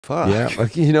Fuck. Yeah,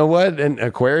 like, you know what? And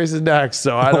Aquarius is next,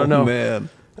 so I don't know. Man.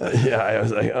 Yeah, I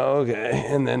was like, oh, okay.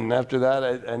 And then after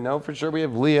that, I know for sure we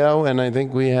have Leo, and I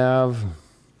think we have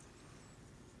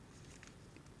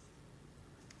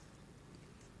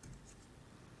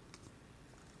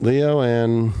Leo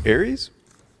and Aries?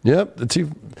 yep,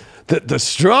 the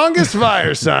strongest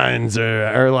fire signs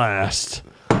are last.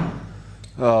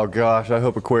 Oh, gosh. I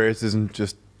hope Aquarius isn't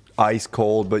just ice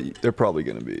cold, but they're probably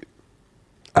going to be.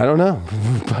 I don't know.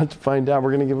 We're about to find out.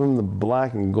 We're going to give them the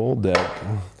black and gold deck.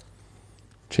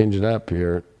 Change it up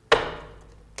here.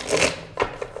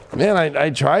 Man, I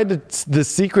tried the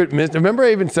secret mystery. Remember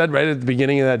I even said right at the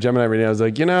beginning of that Gemini reading, I was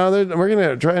like, you know, we're going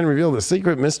to try and reveal the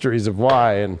secret mysteries of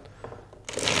why. And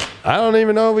I don't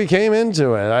even know if we came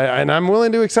into it. And I'm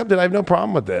willing to accept it. I have no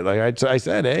problem with it. Like I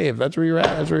said, hey, if that's where you're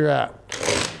at, that's where you're at.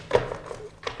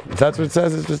 If that's what it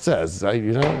says, it's what it says.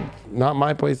 You know, not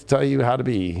my place to tell you how to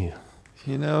be.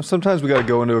 You know, sometimes we got to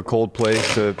go into a cold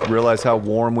place to realize how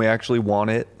warm we actually want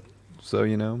it. So,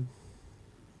 you know,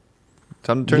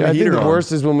 time to turn the heater on. I think the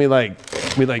worst is when we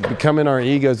become in our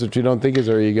egos, which we don't think is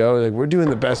our ego. Like, we're doing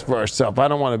the best for ourselves. I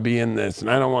don't want to be in this, and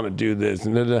I don't want to do this,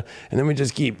 and then we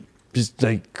just keep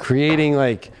like creating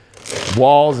like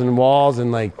walls and walls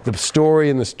and like the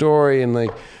story and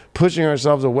like pushing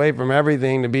ourselves away from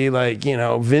everything to be like, you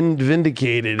know,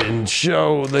 vindicated and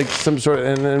show like some sort of,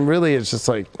 and then really it's just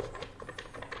like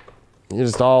you're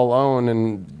just all alone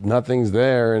and nothing's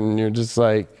there, and you're just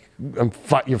like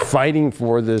you're fighting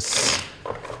for this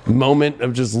moment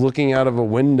of just looking out of a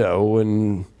window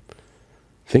and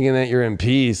thinking that you're in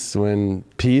peace, when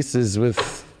peace is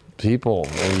with people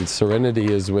and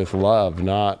serenity is with love,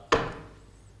 not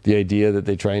the idea that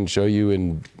they try and show you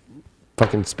in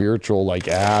fucking spiritual like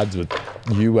ads with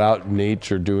you out in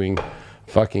nature doing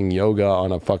fucking yoga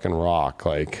on a fucking rock.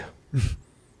 Like,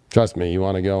 trust me, you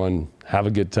want to go and have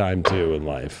a good time too in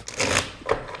life.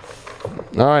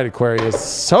 All right,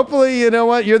 Aquarius. Hopefully, you know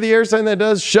what? You're the air sign that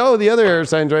does show the other air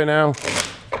signs right now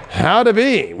how to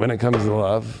be when it comes to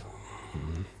love.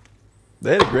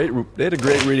 They had a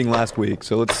great reading last week,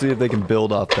 so let's see if they can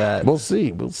build off that. We'll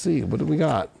see. What do we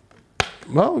got?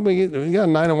 Well, we got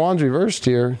Nine of Wands reversed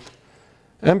here.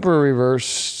 Emperor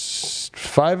reversed.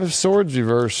 Five of Swords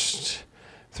reversed.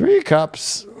 Three of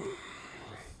Cups.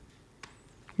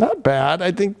 Not bad.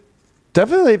 I think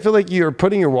definitely feel like you're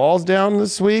putting your walls down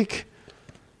this week.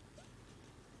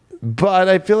 But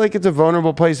I feel like it's a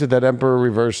vulnerable place with that Emperor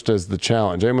reversed as the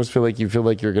challenge. I almost feel like you feel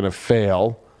like you're going to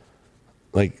fail.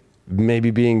 Like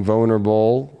maybe being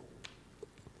vulnerable.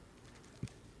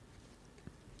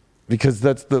 Because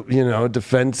that's the, you know,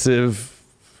 defensive.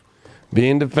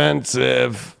 Being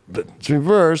defensive. But it's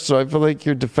reversed, so I feel like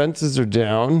your defenses are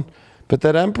down. But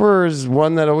that Emperor is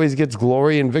one that always gets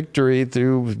glory and victory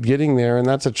through getting there, and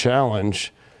that's a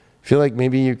challenge. Feel like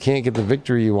maybe you can't get the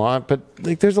victory you want, but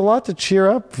like there's a lot to cheer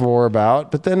up for about.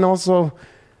 But then also,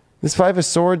 this Five of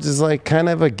Swords is like kind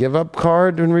of a give-up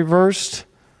card when reversed.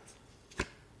 I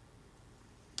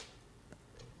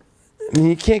mean,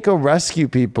 you can't go rescue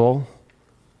people.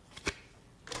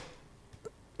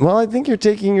 Well, I think you're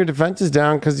taking your defenses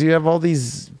down because you have all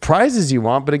these prizes you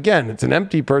want. But again, it's an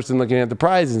empty person looking at the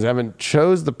prizes. Haven't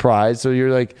chose the prize. So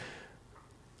you're like,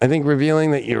 I think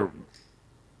revealing that you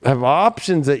have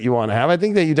options that you want to have. I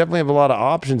think that you definitely have a lot of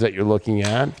options that you're looking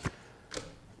at.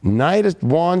 Knight of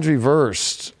Wands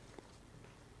reversed.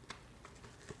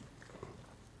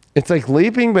 It's like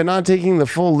leaping but not taking the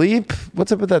full leap.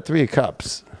 What's up with that Three of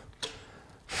Cups?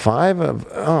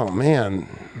 Oh man.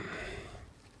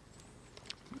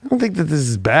 I don't think that this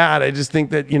is bad. I just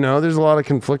think that, you know, there's a lot of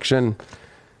confliction,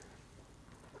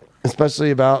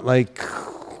 especially about like,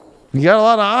 you got a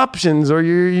lot of options, or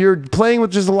you're playing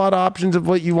with just a lot of options of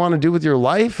what you want to do with your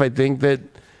life. I think that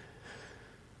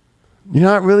you're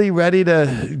not really ready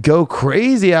to go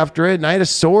crazy after it. Knight of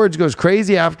Swords goes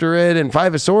crazy after it, and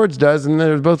Five of Swords does, and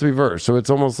they're both reversed. So it's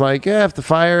almost like, yeah, if the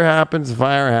fire happens,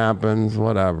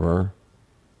 whatever.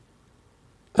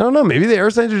 I don't know. Maybe the air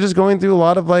signs are just going through a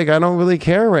lot of like, I don't really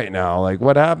care right now. Like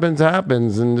what happens,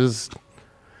 and just.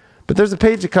 But there's a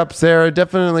Page of Cups there. I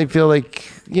definitely feel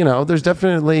like, you know, there's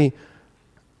definitely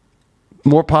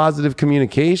more positive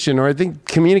communication, or I think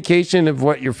communication of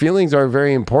what your feelings are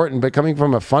very important, but coming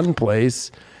from a fun place.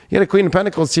 You got a Queen of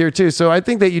Pentacles here too. So I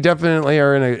think that you definitely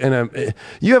are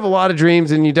you have a lot of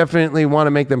dreams and you definitely want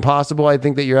to make them possible. I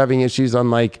think that you're having issues on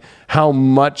like how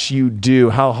much you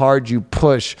do, how hard you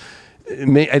push.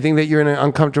 I think that you're in an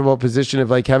uncomfortable position of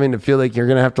like having to feel like you're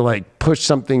going to have to like push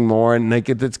something more, and like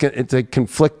it's like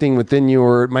conflicting within you,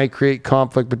 or it might create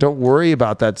conflict, but don't worry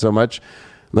about that so much.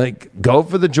 Like, go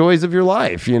for the joys of your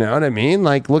life. You know what I mean?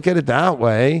 Like, look at it that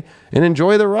way and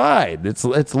enjoy the ride. It's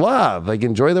love. Like,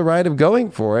 enjoy the ride of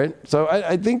going for it. So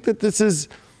I think that this is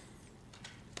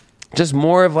just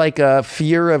more of like a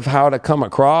fear of how to come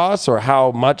across or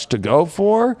how much to go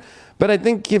for. But I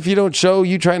think if you don't show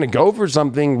you trying to go for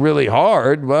something really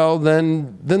hard, well,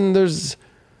 then there's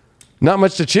not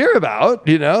much to cheer about.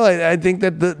 You know, I think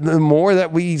that the more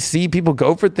that we see people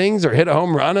go for things or hit a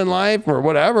home run in life or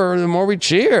whatever, the more we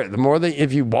cheer. The more that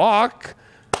if you walk,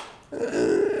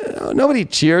 nobody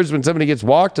cheers when somebody gets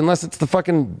walked unless it's the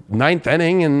fucking 9th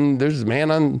inning and there's a man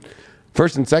on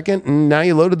first and second, and now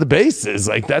you loaded the bases.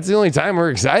 Like, that's the only time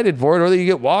we're excited for it, or that you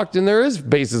get walked and there is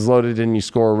bases loaded and you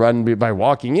score a run by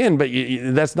walking in, but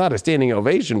that's not a standing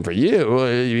ovation for you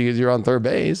because you're on third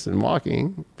base and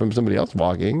walking from somebody else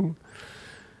walking.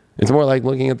 It's more like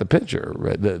looking at the pitcher,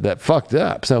 right, that fucked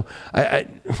up. So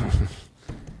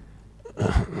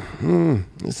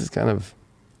this is kind of,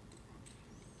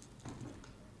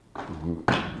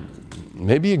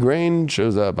 maybe a grain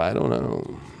shows up. I don't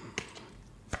know.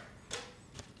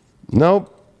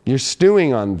 Nope, you're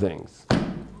stewing on things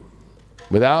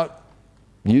without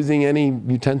using any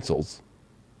utensils.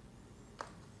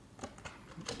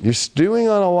 You're stewing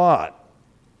on a lot,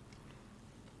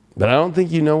 but I don't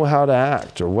think you know how to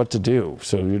act or what to do.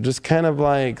 So you're just kind of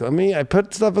like, I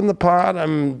put stuff in the pot,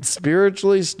 I'm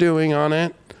spiritually stewing on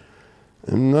it.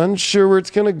 I'm unsure where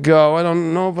it's gonna go. I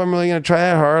don't know if I'm really gonna try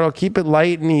that hard. I'll keep it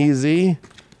light and easy.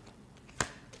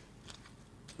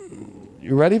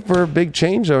 You're ready for a big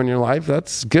change though in your life.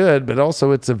 That's good, but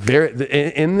also it's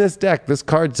in this deck, this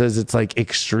card says it's like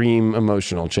extreme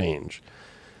emotional change.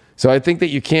 So I think that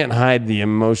you can't hide the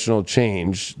emotional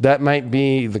change. That might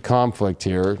be the conflict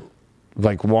here,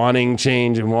 like wanting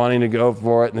change and wanting to go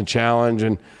for it and the challenge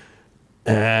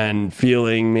and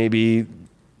feeling maybe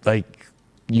like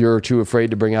you're too afraid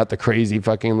to bring out the crazy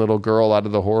fucking little girl out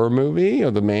of the horror movie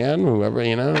or the man, whoever,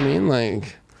 you know what I mean?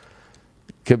 Like,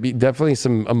 could be definitely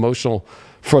some emotional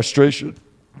frustration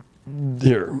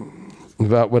here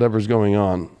about whatever's going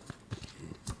on.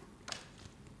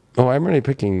 Oh, I'm already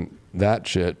picking that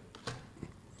shit.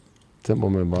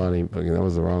 Temple my body. That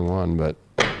was the wrong one, but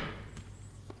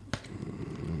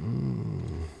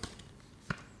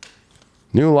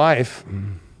new life.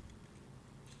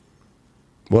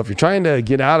 Well, if you're trying to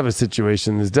get out of a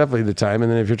situation, this is definitely the time.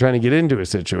 And then if you're trying to get into a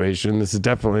situation, this is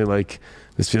definitely like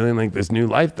this feeling like this new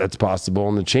life that's possible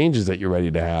and the changes that you're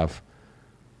ready to have.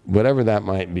 Whatever that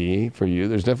might be for you,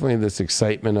 there's definitely this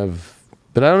excitement of,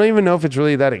 but I don't even know if it's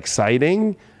really that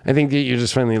exciting. I think that you're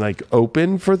just finally like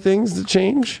open for things to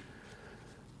change.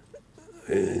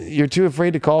 You're too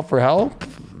afraid to call for help,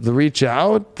 to reach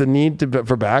out, the need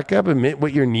for backup, admit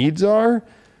what your needs are.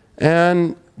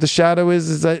 And the shadow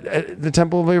is that the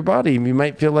temple of your body. You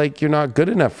might feel like you're not good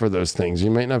enough for those things.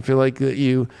 You might not feel like that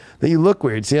you look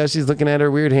weird. See how she's looking at her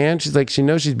weird hand? She's like, she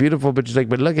knows she's beautiful, but she's like,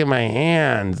 but look at my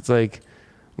hand. It's like,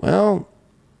 well,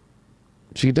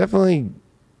 she could definitely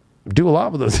do a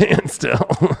lot with those hands still,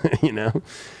 you know?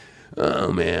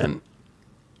 Oh, man.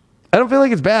 I don't feel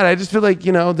like it's bad. I just feel like,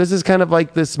 you know, this is kind of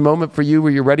like this moment for you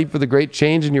where you're ready for the great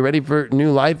change and you're ready for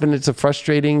new life, and it's a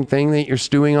frustrating thing that you're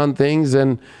stewing on things,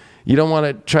 and you don't want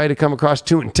to try to come across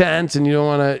too intense, and you don't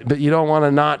want to, but you don't want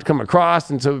to not come across,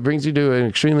 and so it brings you to an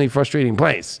extremely frustrating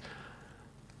place.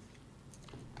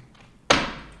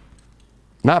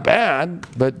 Not bad,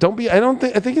 but don't be, I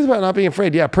think it's about not being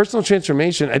afraid. Yeah, personal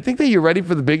transformation. I think that you're ready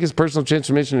for the biggest personal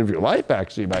transformation of your life,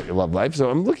 actually, about your love life. So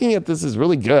I'm looking at this as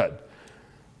really good.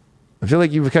 I feel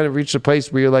like you've kind of reached a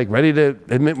place where you're like ready to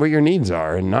admit what your needs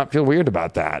are and not feel weird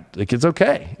about that. Like, it's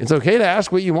okay. It's okay to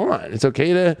ask what you want. It's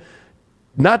okay to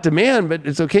not demand, but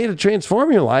it's okay to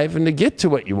transform your life and to get to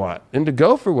what you want and to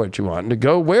go for what you want and to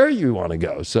go where you want to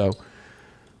go. So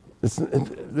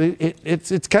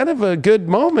it's kind of a good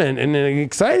moment and an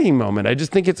exciting moment. I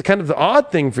just think it's kind of the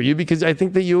odd thing for you because I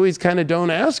think that you always kind of don't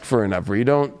ask for enough, or you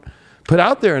don't put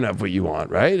out there enough what you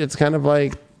want, right? It's kind of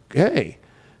like, hey,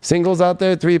 singles out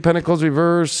there, 3 of Pentacles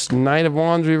reversed, Knight of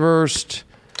Wands reversed,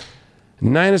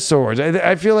 9 of Swords.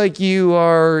 I feel like you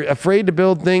are afraid to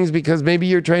build things because maybe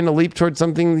you're trying to leap towards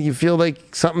something that you feel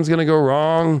like something's going to go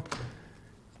wrong.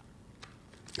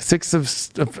 6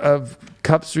 of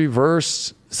Cups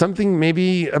reversed. Something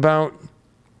maybe about,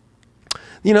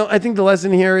 you know, I think the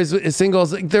lesson here is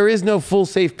singles, like, there is no full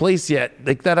safe place yet.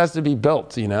 Like, that has to be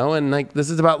built, you know, and like this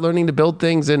is about learning to build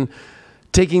things and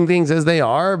taking things as they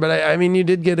are. But I mean, you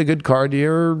did get a good card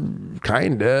here,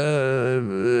 kind of.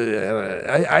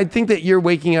 I think that you're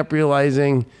waking up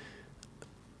realizing,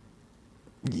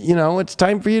 you know, it's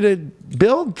time for you to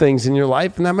build things in your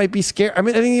life, and that might be scary. I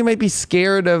mean, I think you might be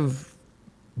scared of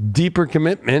deeper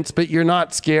commitments, but you're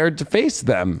not scared to face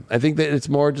them. I think that it's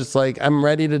more just like, I'm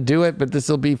ready to do it, but this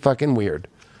will be fucking weird.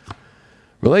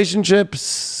 Relationships,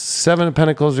 7 of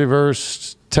Pentacles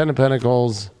reversed, 10 of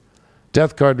Pentacles,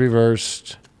 Death card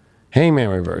reversed, Hangman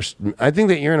reversed. I think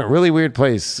that you're in a really weird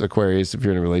place, Aquarius, if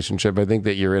you're in a relationship. I think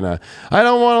that you're in a, I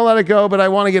don't want to let it go, but I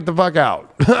want to get the fuck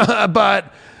out.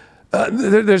 But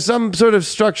there's some sort of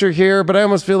structure here, but I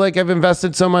almost feel like I've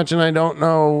invested so much and I don't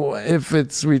know if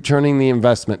it's returning the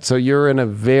investment. So you're in a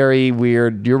very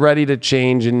weird, you're ready to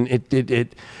change and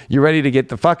you're ready to get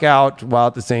the fuck out while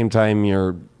at the same time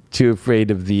you're too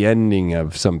afraid of the ending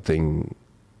of something,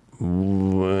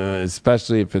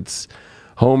 especially if it's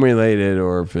home related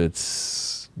or if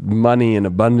it's money and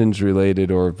abundance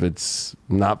related or if it's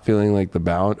not feeling like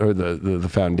the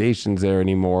foundation's there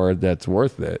anymore that's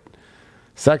worth it.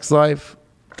 Sex life,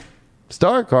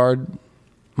 Star card.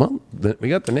 Well, we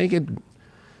got the Naked.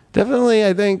 Definitely,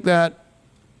 I think that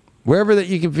wherever that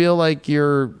you can feel like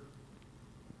you're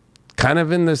kind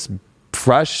of in this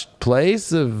fresh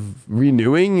place of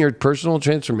renewing your personal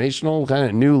transformational kind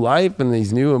of new life and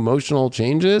these new emotional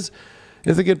changes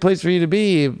is a good place for you to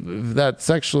be if that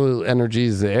sexual energy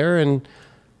is there. And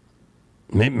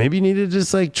maybe you need to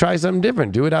just like try something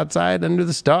different. Do it outside under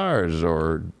the stars.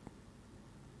 Or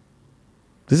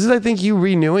this is, I think, you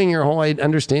renewing your whole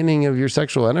understanding of your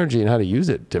sexual energy and how to use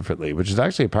it differently, which is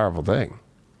actually a powerful thing.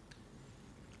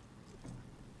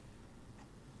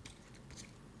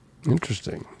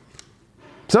 Interesting.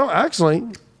 So actually,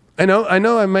 I know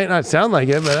I might not sound like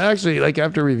it, but actually, like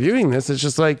after reviewing this, it's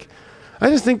just like, I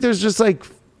just think there's just like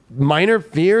minor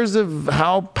fears of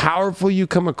how powerful you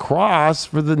come across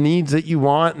for the needs that you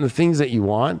want and the things that you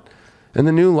want and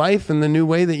the new life and the new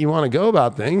way that you want to go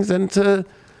about things, and to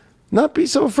not be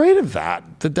so afraid of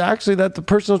that the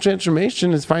personal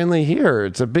transformation is finally here.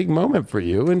 It's a big moment for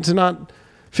you, and to not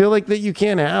feel like that you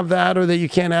can't have that, or that you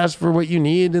can't ask for what you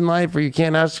need in life, or you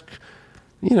can't ask,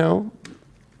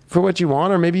 for what you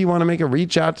want, or maybe you want to make a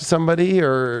reach out to somebody,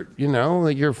 or,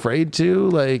 like you're afraid to,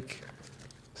 like,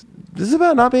 this is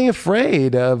about not being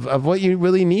afraid of what you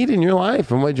really need in your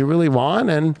life and what you really want,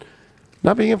 and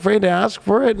not being afraid to ask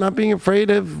for it, not being afraid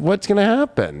of what's going to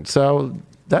happen. So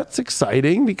that's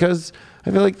exciting, because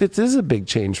I feel like this is a big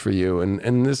change for you.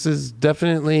 And this is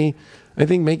definitely, I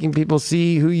think, making people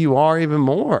see who you are even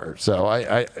more. So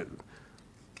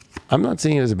I'm not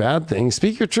seeing it as a bad thing.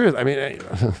 Speak your truth. I mean,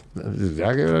 that's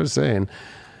exactly what I was saying.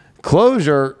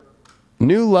 Closure,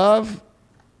 new love,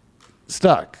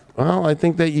 stuck. Well, I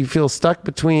think that you feel stuck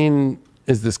between,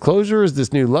 is this closure? Is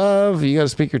this new love? You got to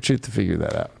speak your truth to figure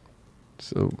that out.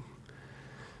 So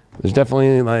there's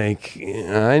definitely like,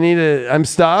 I'm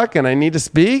stuck and I need to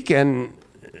speak. And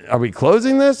are we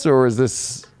closing this, or is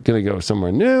this going to go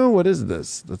somewhere new? What is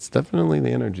this? That's definitely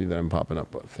the energy that I'm popping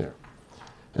up with here.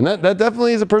 And that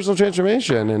definitely is a personal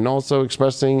transformation, and also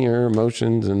expressing your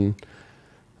emotions and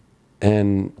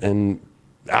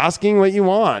asking what you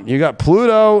want. You got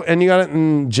Pluto, and you got it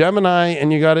in Gemini,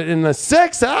 and you got it in the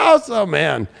 6th house. Oh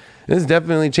man, this is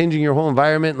definitely changing your whole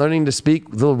environment, learning to speak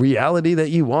the reality that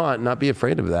you want, not be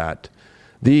afraid of that.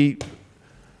 The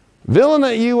villain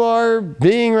that you are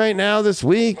being right now this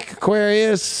week,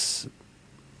 Aquarius.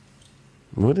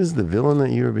 What is the villain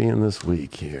that you are being this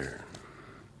week here?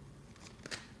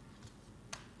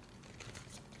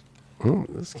 Oh,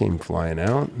 this came flying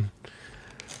out.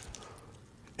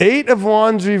 8 of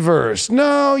Wands reversed.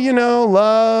 No,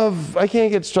 love. I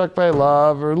can't get struck by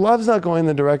love, or love's not going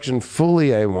the direction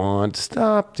fully I want.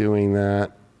 Stop doing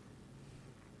that.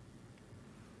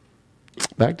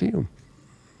 Back to you.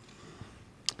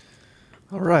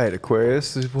 All right,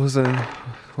 Aquarius. It wasn't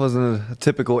a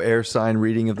typical air sign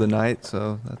reading of the night,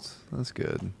 so that's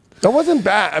good. That wasn't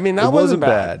bad. I mean, that wasn't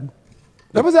bad.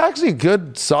 That was actually a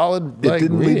good, solid. It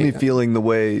didn't leave me feeling the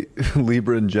way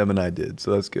Libra and Gemini did,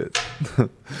 so that's good.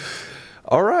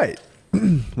 All right.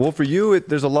 Well, for you,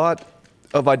 there's a lot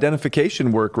of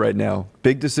identification work right now.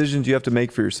 Big decisions you have to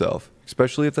make for yourself,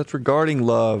 especially if that's regarding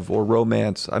love or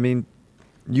romance. I mean,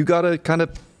 you got to kind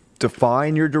of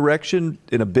define your direction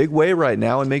in a big way right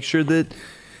now and make sure that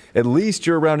at least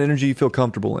you're around energy you feel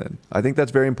comfortable in. I think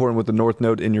that's very important with the North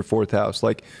Node in your 4th house.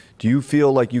 Like, do you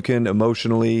feel like you can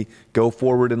emotionally go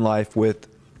forward in life with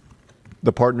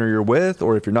the partner you're with?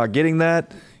 Or if you're not getting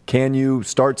that, can you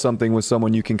start something with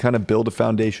someone you can kind of build a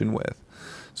foundation with?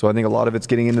 So I think a lot of it's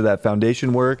getting into that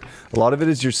foundation work. A lot of it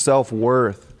is your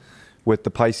self-worth with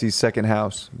the Pisces 2nd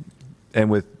house, and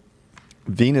with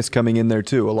Venus coming in there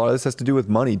too. A lot of this has to do with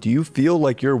money. Do you feel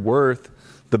like you're worth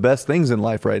the best things in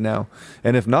life right now?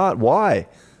 And if not, why?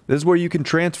 This is where you can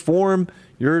transform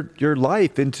your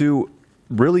life into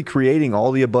really creating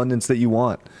all the abundance that you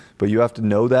want. But you have to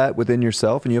know that within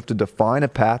yourself, and you have to define a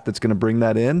path that's going to bring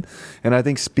that in. And I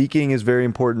think speaking is very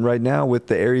important right now with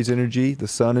the Aries energy, the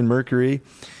Sun and Mercury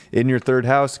in your third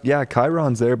house. Yeah,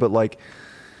 Chiron's there, but like,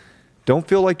 don't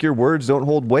feel like your words don't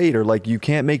hold weight, or like you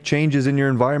can't make changes in your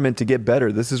environment to get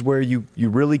better. This is where you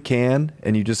really can,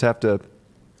 and you just have to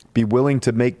be willing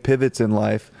to make pivots in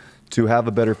life to have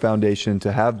a better foundation,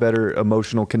 to have better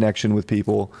emotional connection with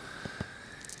people.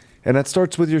 And that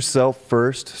starts with yourself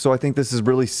first. So I think this is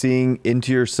really seeing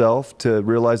into yourself to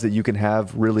realize that you can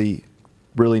have really,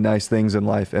 really nice things in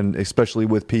life, and especially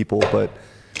with people. But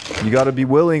you got to be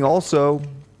willing also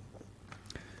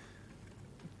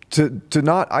to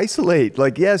not isolate.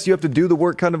 Like, yes, you have to do the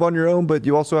work kind of on your own, but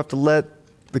you also have to let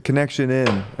the connection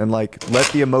in and like let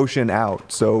the emotion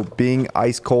out. So being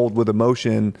ice cold with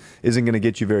emotion isn't going to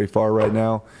get you very far right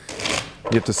now.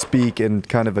 You have to speak and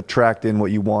kind of attract in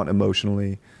what you want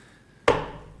emotionally.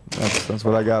 That's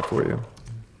what I got for you.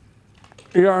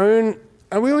 Yeah, I mean,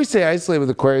 we always say isolate with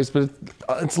Aquarius, but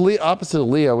it's opposite of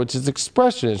Leo, which is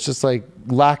expression. It's just like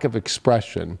lack of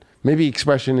expression. Maybe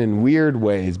expression in weird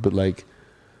ways, but like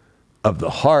of the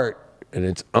heart and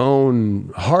its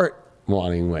own heart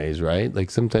wanting ways, right?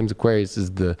 Like sometimes Aquarius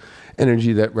is the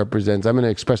energy that represents, I'm going to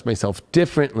express myself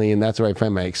differently, and that's where I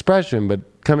find my expression. But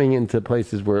coming into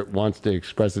places where it wants to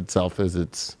express itself as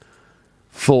its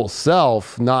full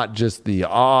self, not just the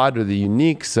odd or the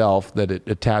unique self that it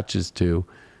attaches to,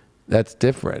 that's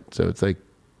different. So it's like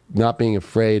not being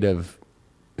afraid of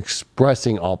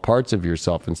expressing all parts of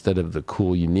yourself instead of the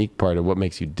cool, unique part of what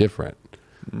makes you different.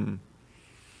 Mm.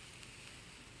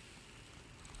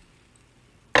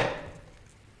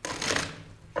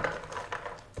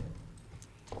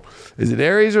 Is it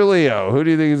Aries or Leo? Who do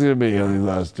you think is going to be on these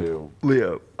last two?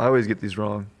 Leo. I always get these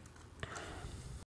wrong.